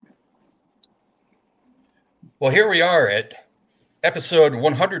Well, here we are at episode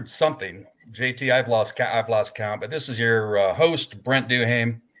 100 something. JT, I've lost count, but this is your host Brent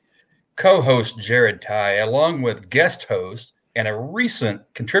Duham, co-host Jared Ty, along with guest host and a recent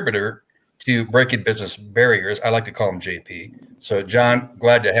contributor to Breaking Business Barriers. I like to call him JP. So, John,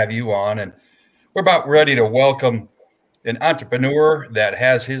 glad to have you on, and we're about ready to welcome an entrepreneur that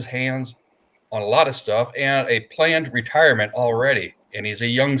has his hands on a lot of stuff and a planned retirement already, and he's a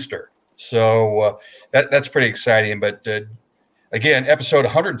youngster. So that's pretty exciting. But again, episode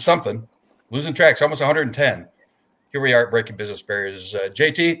 100 something, losing tracks, almost 110. Here we are at Breaking Business Barriers.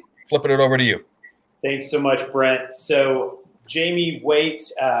 JT, flipping it over to you. Thanks so much, Brent. So, Jamie Waite,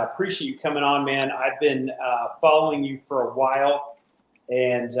 appreciate you coming on, man. I've been following you for a while,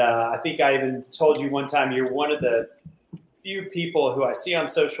 and I think I even told you one time you're one of the few people who I see on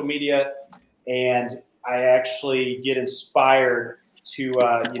social media, and I actually get inspired to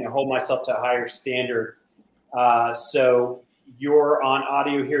hold myself to a higher standard. So you're on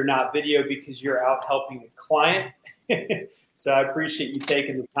audio here, not video, because you're out helping a client. So I appreciate you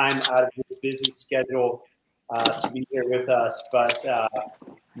taking the time out of your busy schedule to be here with us. But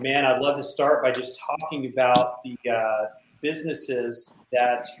man, I'd love to start by just talking about the businesses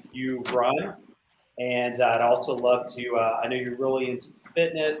that you run. And I'd also love to, I know you're really into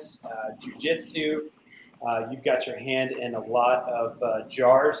fitness, jujitsu. You've got your hand in a lot of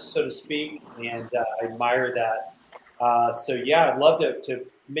jars, so to speak, and I admire that. So yeah, I'd love to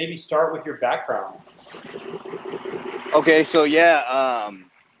maybe start with your background. Okay, so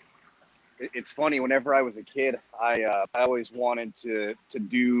it's funny. Whenever I was a kid, I always wanted to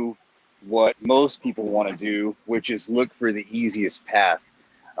do what most people want to do, which is look for the easiest path.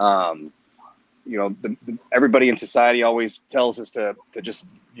 Everybody in society always tells us to just,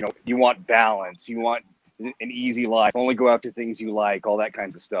 you want balance, you want an easy life, only go after things you like, all that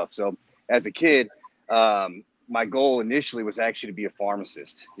kinds of stuff. So as a kid, my goal initially was actually to be a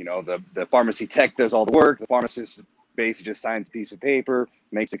pharmacist. The pharmacy tech does all the work. The pharmacist basically just signs a piece of paper,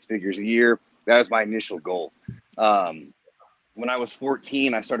 makes 6 figures a year. That was my initial goal. When I was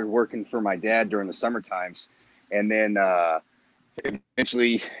 14, I started working for my dad during the summer times. And then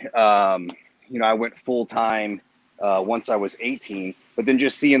eventually, I went full time once I was 18. But then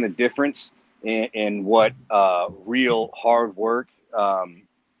just seeing the difference in what real hard work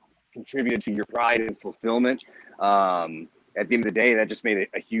contributed to your pride and fulfillment. At the end of the day, that just made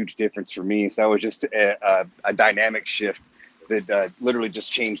a huge difference for me. So that was just a dynamic shift that literally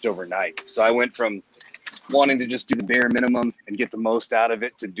just changed overnight. So I went from wanting to just do the bare minimum and get the most out of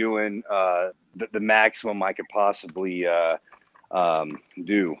it to doing the maximum I could possibly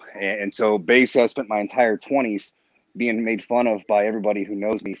do. And so basically I spent my entire 20s being made fun of by everybody who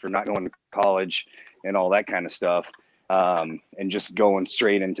knows me for not going to college and all that kind of stuff, and just going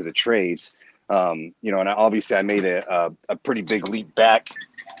straight into the trades. And obviously I made a pretty big leap back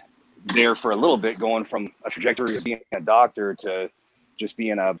there for a little bit, going from a trajectory of being a doctor to just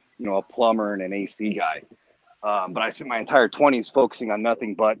being a plumber and an AC guy. But I spent my entire 20s focusing on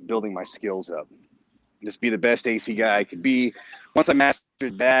nothing but building my skills up, just be the best AC guy I could be. Once I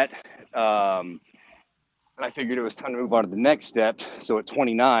mastered that, I figured it was time to move on to the next step. So at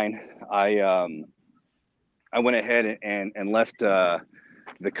 29, I went ahead and left the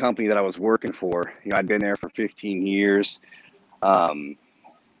company that I was working for. I'd been there for 15 years. I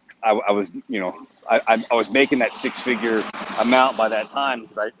was making that 6-figure amount by that time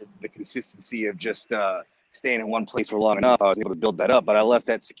because the consistency of just staying in one place for long enough, I was able to build that up. But I left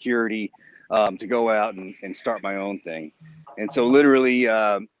that security to go out and start my own thing. And so literally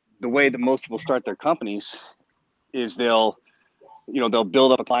the way that most people start their companies is they'll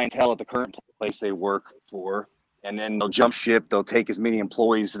build up a clientele at the current place they work for, and then they'll jump ship. They'll take as many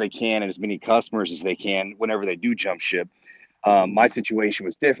employees as they can and as many customers as they can whenever they do jump ship. My situation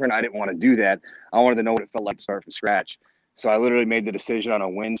was different. I didn't want to do that. I wanted to know what it felt like to start from scratch. So I literally made the decision on a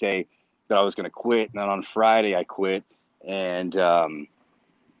Wednesday that I was going to quit. And then on Friday, I quit. And I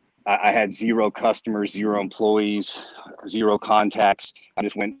had 0 customers, 0 employees, 0 contacts. I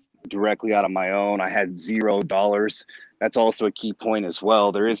just went directly out on my own. I had $0. That's also a key point as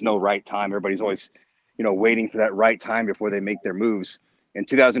well. There is no right time. Everybody's always, waiting for that right time before they make their moves. In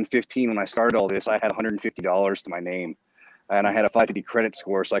 2015, when I started all this, I had $150 to my name, and I had a 550 credit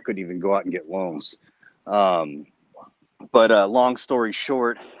score, so I couldn't even go out and get loans. But long story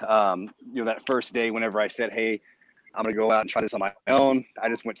short, that first day, whenever I said, hey, I'm going to go out and try this on my own, I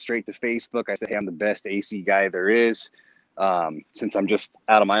just went straight to Facebook. I said, hey, I'm the best AC guy there is. Since I'm just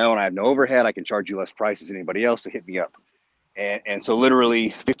out on my own, I have no overhead. I can charge you less prices than anybody else, to hit me up. And so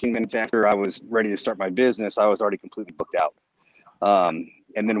literally 15 minutes after I was ready to start my business, I was already completely booked out.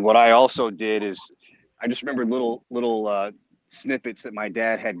 And then what I also did is I just remember little snippets that my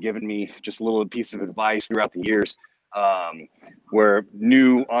dad had given me, just little pieces of advice throughout the years, where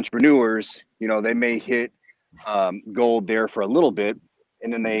new entrepreneurs, they may hit gold there for a little bit,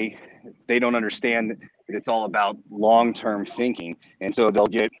 and then they don't understand that it's all about long-term thinking, and so they'll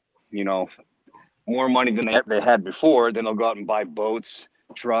get more money than they had before. Then they'll go out and buy boats,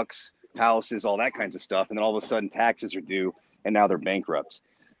 trucks, houses, all that kinds of stuff, and then all of a sudden taxes are due, and now they're bankrupt.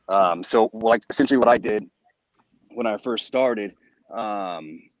 So like essentially what I did when I first started, I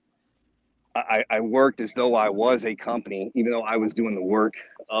worked as though I was a company, even though I was doing the work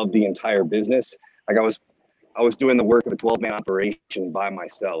of the entire business. Like I was doing the work of a 12-man operation by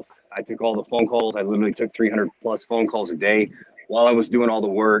myself. I took all the phone calls. I literally took 300 plus phone calls a day while I was doing all the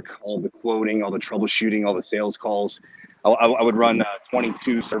work, all the quoting, all the troubleshooting, all the sales calls. I would run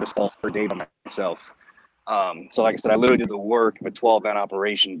 22 service calls per day by myself. So like I said, I literally did the work of a 12-man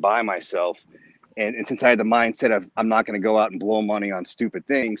operation by myself. And since I had the mindset of I'm not going to go out and blow money on stupid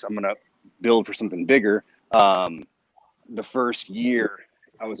things, I'm going to build for something bigger. The first year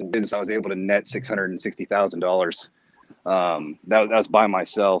I was in business, I was able to net $660,000. That was by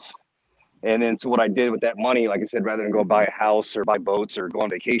myself. And then so what I did with that money, like I said, rather than go buy a house or buy boats or go on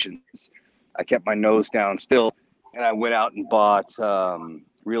vacations, I kept my nose down still, and I went out and bought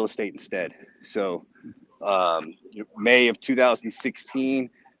real estate instead. So May of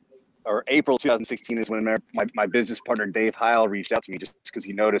 2016 or April 2016 is when my business partner Dave Heil reached out to me just because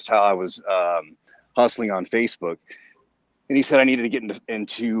he noticed how I was hustling on Facebook, and he said I needed to get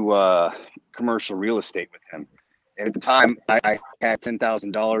into commercial real estate with him. And at the time, I had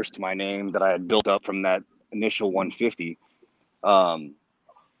 $10,000 to my name that I had built up from that initial 150.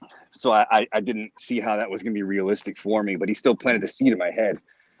 So I didn't see how that was going to be realistic for me, but he still planted the seed in my head.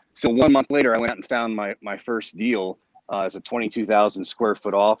 So 1 month later, I went out and found my first deal as a 22,000 square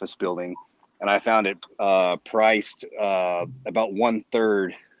foot office building. And I found it priced about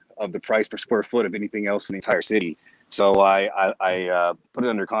 1/3 of the price per square foot of anything else in the entire city. So I put it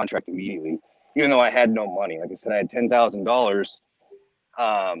under contract immediately, even though I had no money. Like I said, I had $10,000.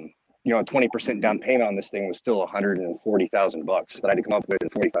 A 20% down payment on this thing was still $140,000 that I had to come up with in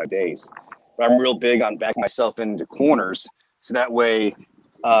 45 days. But I'm real big on backing myself into corners, so that way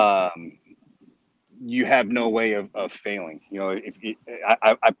you have no way of failing.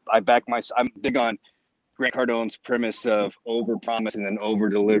 I back myself. I'm big on Grant Cardone's premise of over promise and then over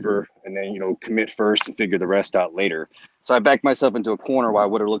deliver, and then commit first and figure the rest out later. So I backed myself into a corner where I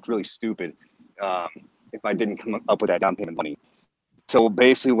would have looked really stupid if I didn't come up with that down payment money. So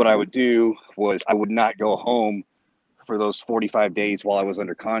basically what I would do was I would not go home for those 45 days while I was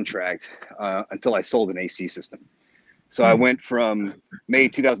under contract until I sold an AC system. So I went from May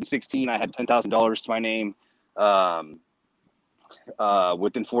 2016, I had $10,000 to my name.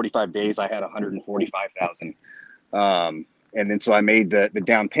 Within 45 days, I had $145,000. And then so I made the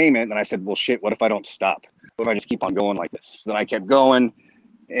down payment, and I said, well, shit, what if I don't stop? What if I just keep on going like this? So then I kept going,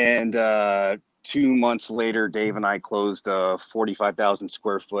 and 2 months later, Dave and I closed a 45,000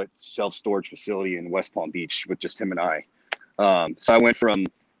 square foot self-storage facility in West Palm Beach with just him and I. So I went from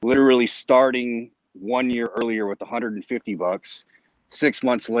literally starting 1 year earlier with $150. 6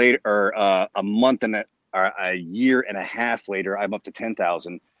 months later, or a year and a half later, I'm up to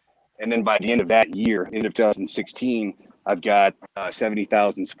 10,000. And then by the end of that year, end of 2016, I've got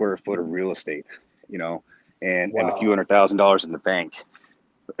 70,000 square foot of real estate, and a few $100,000 in the bank.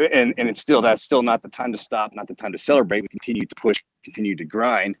 And that's still not the time to stop, not the time to celebrate. We continue to push, continue to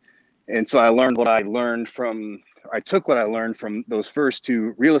grind. And so I took what I learned from those first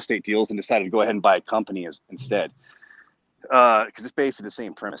two real estate deals and decided to go ahead and buy a company instead. Because it's basically the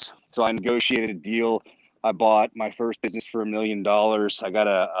same premise. So I negotiated a deal. I bought my first business for $1 million. I got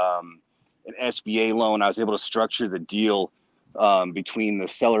an SBA loan. I was able to structure the deal between the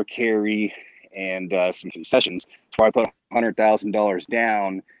seller carry and some concessions. So I put $100,000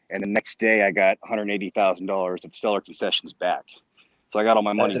 down, and the next day I got $180,000 of seller concessions back. So I got all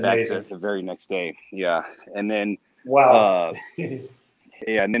my money back the very next day. Yeah, and then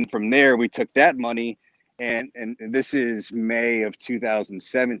and then from there we took that money, and this is May of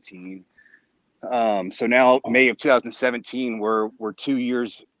 2017. So now May of 2017, we're 2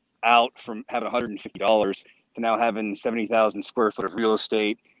 years out from having $150 to now having 70,000 square foot of real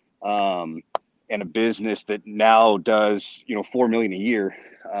estate, and a business that now does $4 million a year.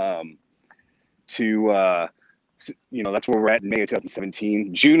 That's where we're at in May of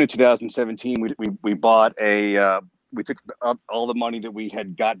 2017. June of 2017, we bought we took all the money that we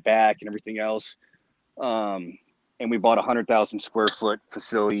had got back and everything else, and we bought a 100,000 square foot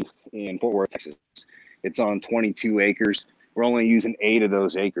facility in Fort Worth, Texas. It's on 22 acres. We're only using 8 of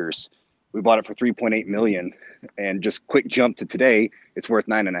those acres. We bought it for 3.8 million, and just quick jump to today, it's worth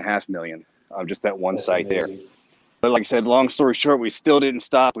 9.5 million. Just that one site amazing. there. But like I said, long story short, we still didn't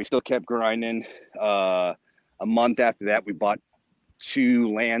stop. We still kept grinding. A month after that, we bought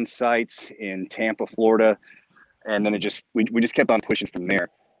 2 land sites in Tampa, Florida, and then we just kept on pushing from there.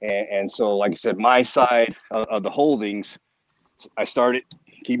 And so, like I said, my side of the holdings, I started.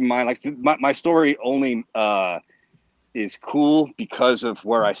 Keep in mind, like my story only is cool because of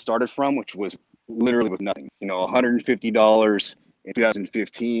where I started from, which was literally with nothing. $150 in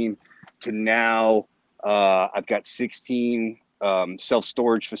 2015 to now. I've got 16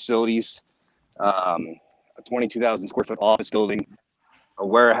 self-storage facilities, a 22,000 square foot office building, a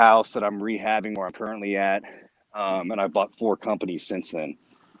warehouse that I'm rehabbing where I'm currently at, and I've bought 4 companies since then.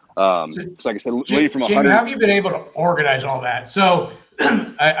 So like I said, lady from 100. Jamie, how have you been able to organize all that? So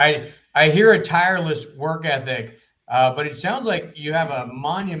I hear a tireless work ethic, but it sounds like you have a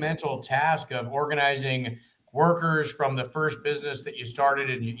monumental task of organizing workers from the first business that you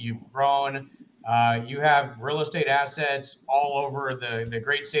started and you've grown. You have real estate assets all over the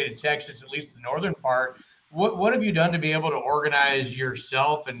great state of Texas, at least the northern part. What have you done to be able to organize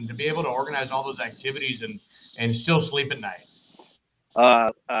yourself and to be able to organize all those activities and still sleep at night?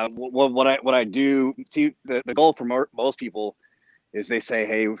 What I do, see, the goal for most people is they say,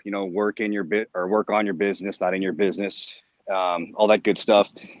 hey, work in your or work on your business, not in your business, all that good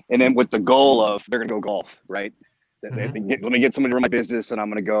stuff. And then with the goal of they're going to go golf, right? Let me get someone to run my business and I'm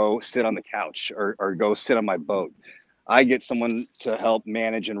going to go sit on the couch or go sit on my boat. I get someone to help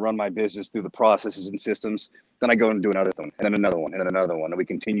manage and run my business through the processes and systems. Then I go and do another one and then another one and then another one. And we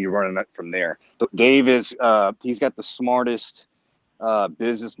continue running it from there. So Dave is, he's got the smartest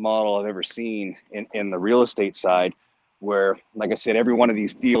business model I've ever seen in the real estate side, where, like I said, every one of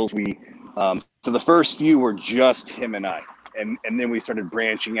these deals, so the first few were just him and I, and then we started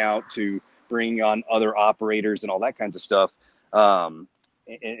branching out to bringing on other operators and all that kinds of stuff. And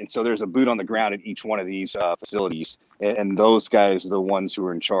so there's a boot on the ground at each one of these facilities, and those guys are the ones who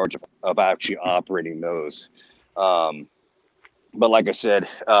are in charge of actually operating those. But like I said,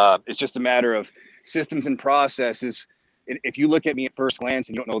 it's just a matter of systems and processes. If you look at me at first glance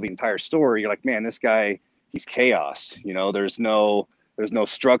and you don't know the entire story, you're like, man, this guy, he's chaos. There's no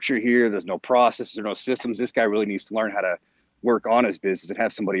structure here. There's no process. There's no systems. This guy really needs to learn how to work on his business and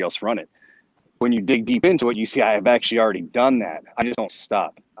have somebody else run it. When you dig deep into it, you see I have actually already done that. I just don't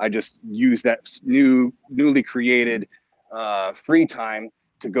stop. I just use that newly created free time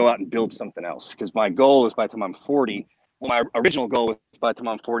to go out and build something else. Because my goal is by the time I'm 40, my original goal was by the time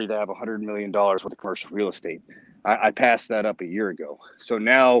I'm 40 to have $100 million worth of commercial real estate. I passed that up a year ago. So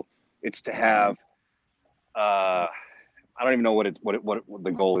now it's to have, I don't even know what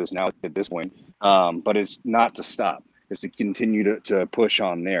the goal is now at this point, but it's not to stop. It's to continue to push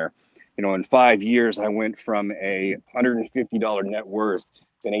on there. In 5 years, I went from a $150 net worth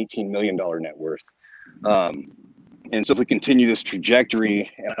to an $18 million net worth. And so if we continue this trajectory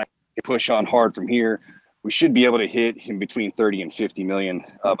and I push on hard from here, we should be able to hit in between 30 and 50 million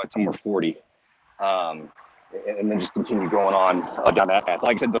by the time we're 40. And then just continue going on down that path.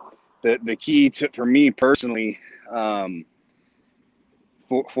 Like I said, the key for me personally,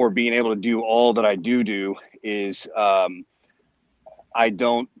 for being able to do all that I do is I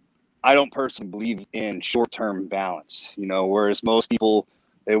don't personally believe in short-term balance, whereas most people,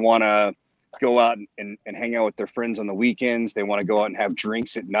 they want to go out and hang out with their friends on the weekends. They want to go out and have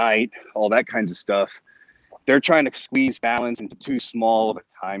drinks at night, all that kinds of stuff. They're trying to squeeze balance into too small of a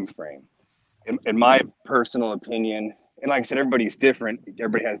time frame. In my personal opinion, and like I said, everybody's different.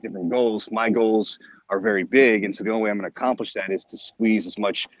 Everybody has different goals. My goals are very big. And so the only way I'm going to accomplish that is to squeeze as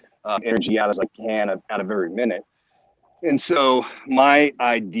much energy out as I can out of every minute. And so my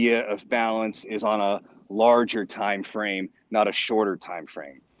idea of balance is on a larger time frame, not a shorter time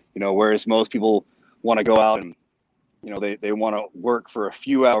frame. Whereas most people want to go out and, they want to work for a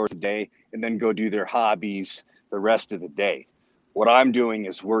few hours a day and then go do their hobbies the rest of the day. What I'm doing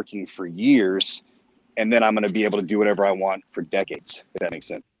is working for years, and then I'm going to be able to do whatever I want for decades, if that makes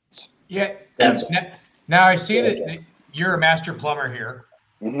sense. Yeah. Now I see that you're a master plumber here,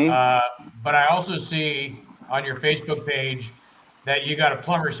 but I also see on your Facebook page that you got a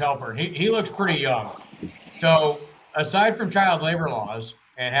plumber's helper. He looks pretty young. So aside from child labor laws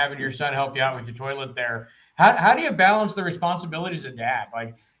and having your son help you out with your toilet there, how do you balance the responsibilities of dad?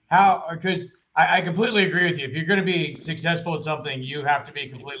 Like because I completely agree with you. If you're going to be successful at something, you have to be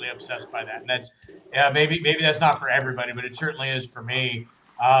completely obsessed by that. And that's maybe that's not for everybody, but it certainly is for me.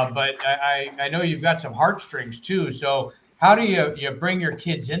 But I know you've got some heartstrings too. So how do you bring your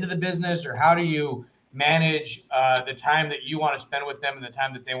kids into the business, or how do you manage the time that you want to spend with them and the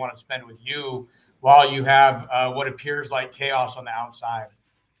time that they want to spend with you while you have what appears like chaos on the outside?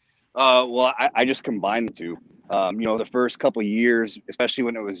 Well, I just combined the two. The first couple of years, especially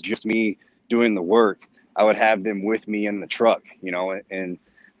when it was just me doing the work, I would have them with me in the truck, and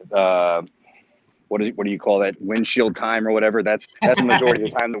what do you call that? Windshield time or whatever. That's the majority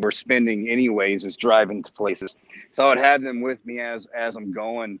of the time that we're spending anyways, is driving to places. So I would have them with me as I'm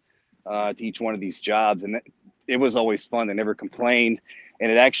going to each one of these jobs, and it was always fun. They never complained,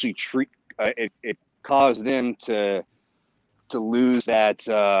 and it actually it caused them to lose that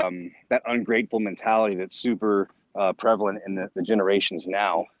ungrateful mentality that's super prevalent in the generations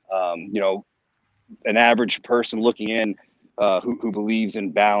now. An average person looking in who believes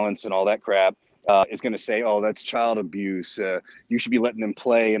in balance and all that crap is going to say, oh, that's child abuse. You should be letting them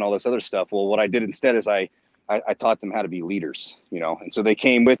play and all this other stuff. Well, what I did instead is I taught them how to be leaders, and so they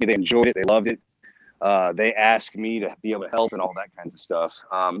came with me. They enjoyed it. They loved it. They asked me to be able to help and all that kinds of stuff.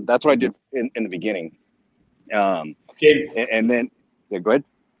 That's what I did in the beginning. And then, yeah, go ahead.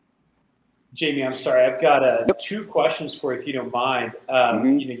 Jamie, I'm sorry. I've got two questions for you, if you don't mind.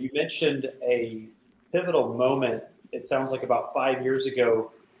 You mentioned a pivotal moment. It sounds like about 5 years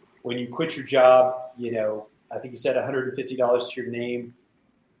ago when you quit your job. I think you said $150 to your name.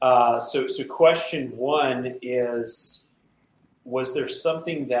 So question one is, was there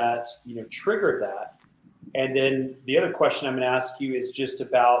something that triggered that? And then the other question I'm going to ask you is just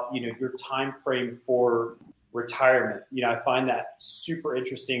about your time frame for retirement. I find that super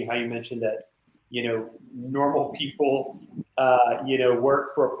interesting how you mentioned that normal people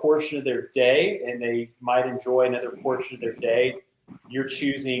work for a portion of their day and they might enjoy another portion of their day. You're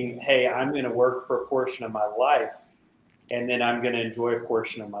choosing, hey, I'm going to work for a portion of my life and then I'm going to enjoy a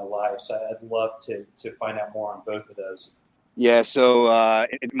portion of my life. So I'd love to find out more on both of those. Yeah, so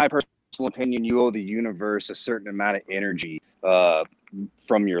in my personal opinion, you owe the universe a certain amount of energy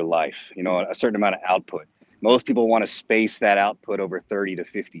from your life, a certain amount of output. Most people want to space that output over 30 to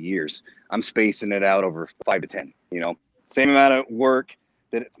 50 years. I'm spacing it out over 5 to 10, same amount of work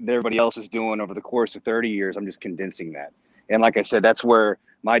that everybody else is doing over the course of 30 years. I'm just condensing that. And like I said, that's where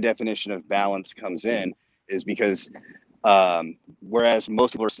my definition of balance comes in, is because whereas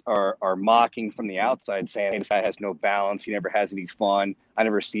most people are mocking from the outside, saying, hey, this guy has no balance. He never has any fun. I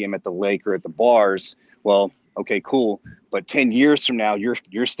never see him at the lake or at the bars. Well, okay, cool. But 10 years from now, you're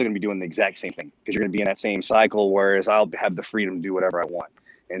still going to be doing the exact same thing because you're going to be in that same cycle, whereas I'll have the freedom to do whatever I want.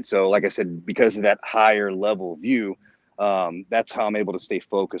 And so, like I said, because of that higher level view, that's how I'm able to stay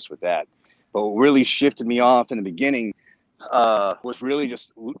focused with that. But what really shifted me off in the beginning was really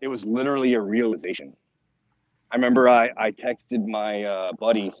it was literally a realization. I remember I texted my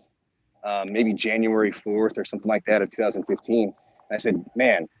buddy maybe January 4th or something like that of 2015. And I said,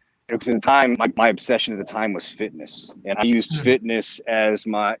 man, because at the time, my obsession at the time was fitness. And I used fitness as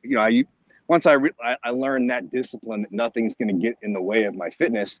my, once I learned that discipline, that nothing's going to get in the way of my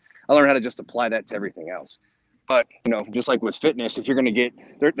fitness, I learned how to just apply that to everything else. But, just like with fitness, if you're going to get,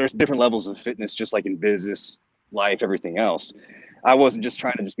 there's different levels of fitness, just like in business, life, everything else. I wasn't just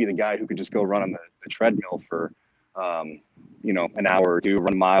trying to just be the guy who could just go run on the treadmill for, an hour or two,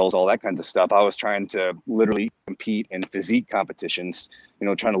 run miles, all that kinds of stuff. I was trying to literally compete in physique competitions,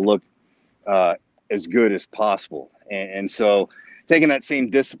 trying to look as good as possible. And so taking that same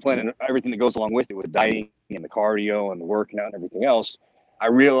discipline and everything that goes along with it, with dieting and the cardio and the working out and everything else, I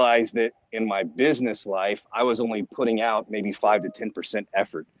realized that in my business life, I was only putting out maybe 5 to 10%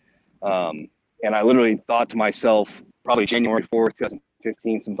 effort. And I literally thought to myself, probably January 4th,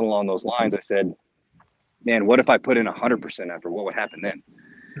 2015, something along those lines, I said, man, what if I put in 100% effort? What would happen then?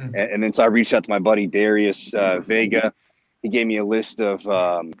 And then so I reached out to my buddy Darius Vega. He gave me a list of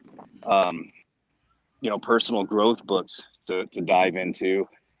personal growth books to dive into.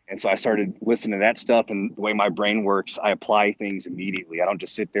 And so I started listening to that stuff, and the way my brain works, I apply things immediately. I don't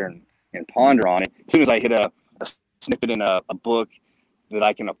just sit there and ponder on it. As soon as I hit a snippet in a book that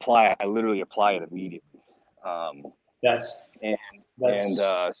I can apply, I literally apply it immediately. That's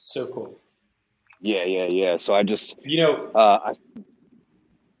so cool. Yeah. So I just,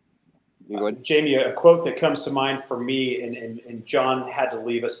 Jamie, a quote that comes to mind for me, and John had to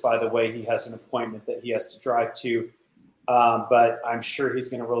leave us, by the way. He has an appointment that he has to drive to, but I'm sure he's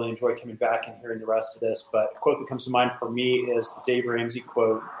going to really enjoy coming back and hearing the rest of this. But a quote that comes to mind for me is the Dave Ramsey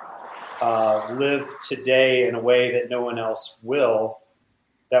quote, live today in a way that no one else will.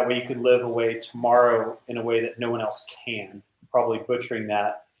 That way you can live away tomorrow in a way that no one else can. Probably butchering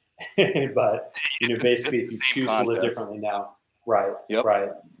that. But basically, if you choose to live differently now, right? Yep. Right.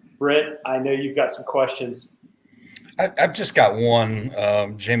 Britt, I know you've got some questions. I've just got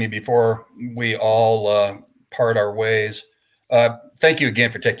one, Jamie, before we all part our ways. Thank you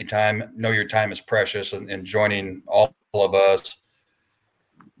again for taking time. I know your time is precious and joining all of us.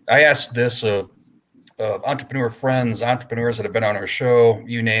 I asked this of entrepreneur friends, entrepreneurs that have been on our show,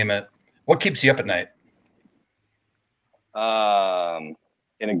 you name it. What keeps you up at night?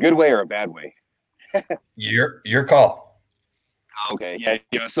 In a good way or a bad way? Your call. Okay.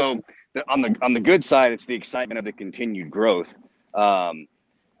 Yeah. So on the good side, it's the excitement of the continued growth.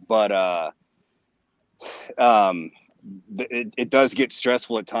 It does get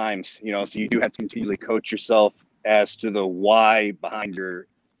stressful at times, so you do have to continually coach yourself as to the why behind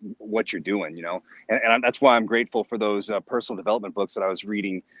what you're doing, and that's why I'm grateful for those personal development books that I was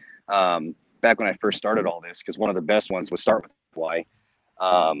reading back when I first started all this, because one of the best ones was Start with Why.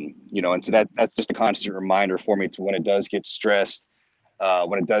 And so that's just a constant reminder for me to when it does get stressed,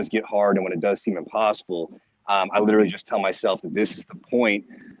 when it does get hard, and when it does seem impossible, I literally just tell myself that this is the point,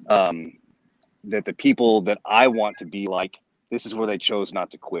 that the people that I want to be like, this is where they chose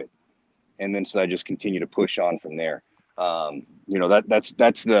not to quit. And then so I just continue to push on from there. That's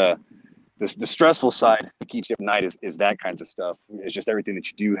the stressful side that keeps you up at night is that kinds of stuff. It's just everything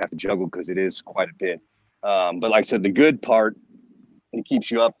that you do have to juggle, because it is quite a bit. But like I said, the good part, it keeps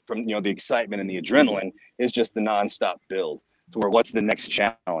you up from, the excitement and the adrenaline, is just the nonstop build to where what's the next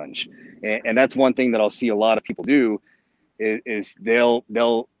challenge. And that's one thing that I'll see a lot of people do is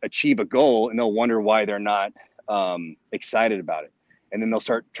they'll achieve a goal and they'll wonder why they're not excited about it. And then they'll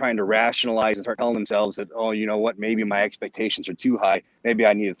start trying to rationalize and start telling themselves that, oh, you know what, maybe my expectations are too high. Maybe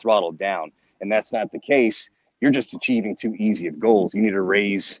I need to throttle down. And that's not the case. You're just achieving too easy of goals. You need to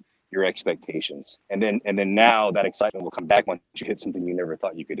raise your expectations. And then now that excitement will come back once you hit something you never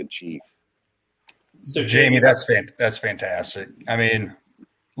thought you could achieve. So Jamie, that's fantastic. I mean,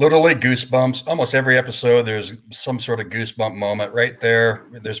 literally goosebumps. Almost every episode, there's some sort of goosebump moment right there.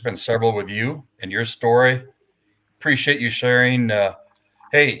 There's been several with you and your story. Appreciate you sharing.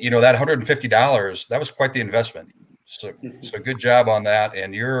 Hey, that $150, that was quite the investment. So good job on that.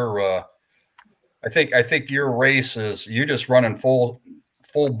 And I think your race is, you're just running full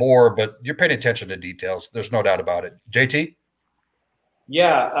bore, but you're paying attention to details. There's no doubt about it. JT?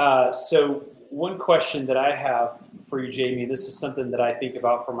 Yeah. So one question that I have for you, Jamie, this is something that I think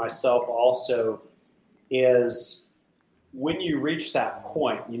about for myself also, is when you reach that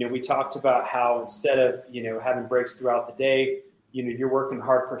point, we talked about how instead of, having breaks throughout the day, you're working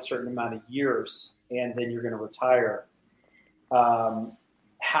hard for a certain amount of years and then you're going to retire.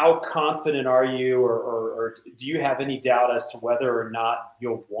 How confident are you, or do you have any doubt as to whether or not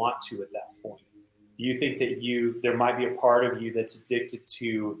you'll want to at that point? Do you think that there might be a part of you that's addicted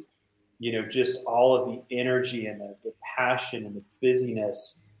to, just all of the energy and the passion and the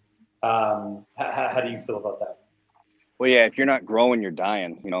busyness? How do you feel about that? Well, yeah, if you're not growing, you're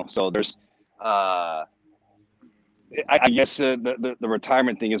dying, so there's, I guess the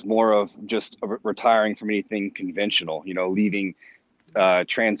retirement thing is more of just retiring from anything conventional, leaving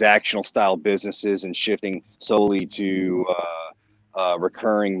transactional style businesses and shifting solely to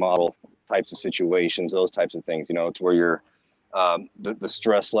recurring model types of situations, those types of things, to where you're, the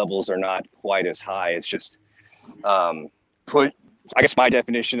stress levels are not quite as high. It's just I guess my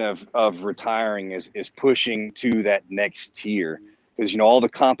definition of retiring is pushing to that next tier, because all the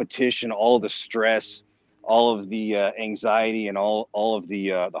competition, all of the stress, all of the anxiety, and all of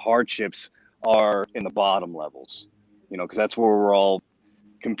the hardships are in the bottom levels, because that's where we're all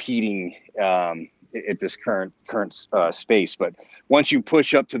competing at this current space. But once you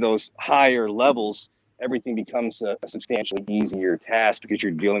push up to those higher levels, everything becomes a substantially easier task, because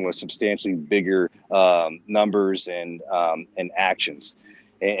you're dealing with substantially bigger numbers and actions.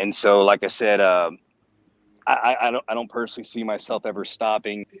 And so, like I said, I don't personally see myself ever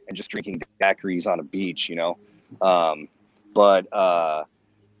stopping and just drinking daiquiris on a beach, but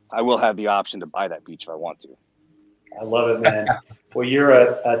I will have the option to buy that beach if I want to. I love it, man. Well, you're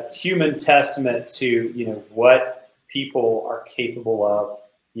a human testament to, what people are capable of,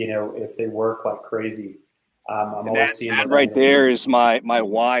 if they work like crazy. I'm always seeing that right there is my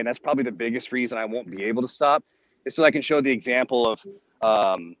why. And that's probably the biggest reason I won't be able to stop, is so I can show the example of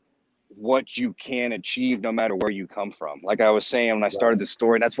what you can achieve no matter where you come from. Like I was saying when I started the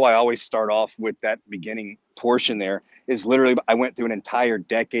story, that's why I always start off with that beginning portion there, is literally I went through an entire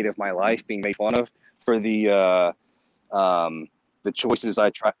decade of my life being made fun of for the choices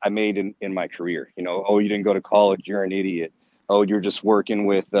I made in my career. Oh, you didn't go to college, you're an idiot. Oh, you're just working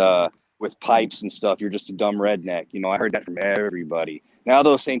with pipes and stuff, you're just a dumb redneck. I heard that from everybody. Now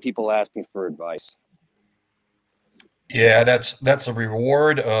those same people ask me for advice. Yeah, that's a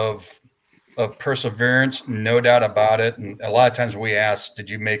reward of of perseverance, no doubt about it. And a lot of times we ask, did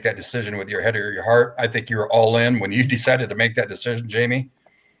you make that decision with your head or your heart? I think you were all in when you decided to make that decision, Jamie.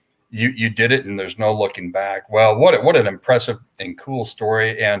 You did it, and there's no looking back. Well, what an impressive and cool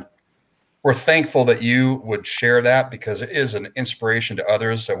story. And we're thankful that you would share that, because it is an inspiration to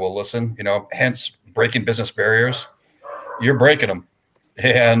others that will listen, hence breaking business barriers. You're breaking them.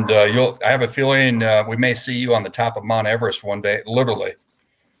 And I have a feeling we may see you on the top of Mount Everest one day, literally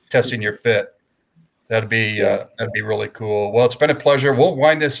testing your fit. That'd be really cool. Well, it's been a pleasure. We'll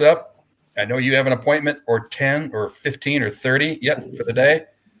wind this up. I know you have an appointment or 10 or 15 or 30 yet for the day.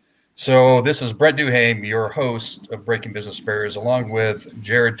 So this is Brent Duham, your host of Breaking Business Barriers, along with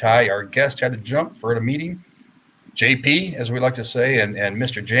Jared Tye. Our guest had to jump for a meeting. JP, as we like to say, and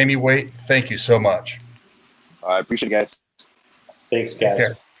Mr. Jamie Waite, thank you so much. I appreciate it, guys. Thanks,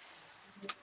 guys.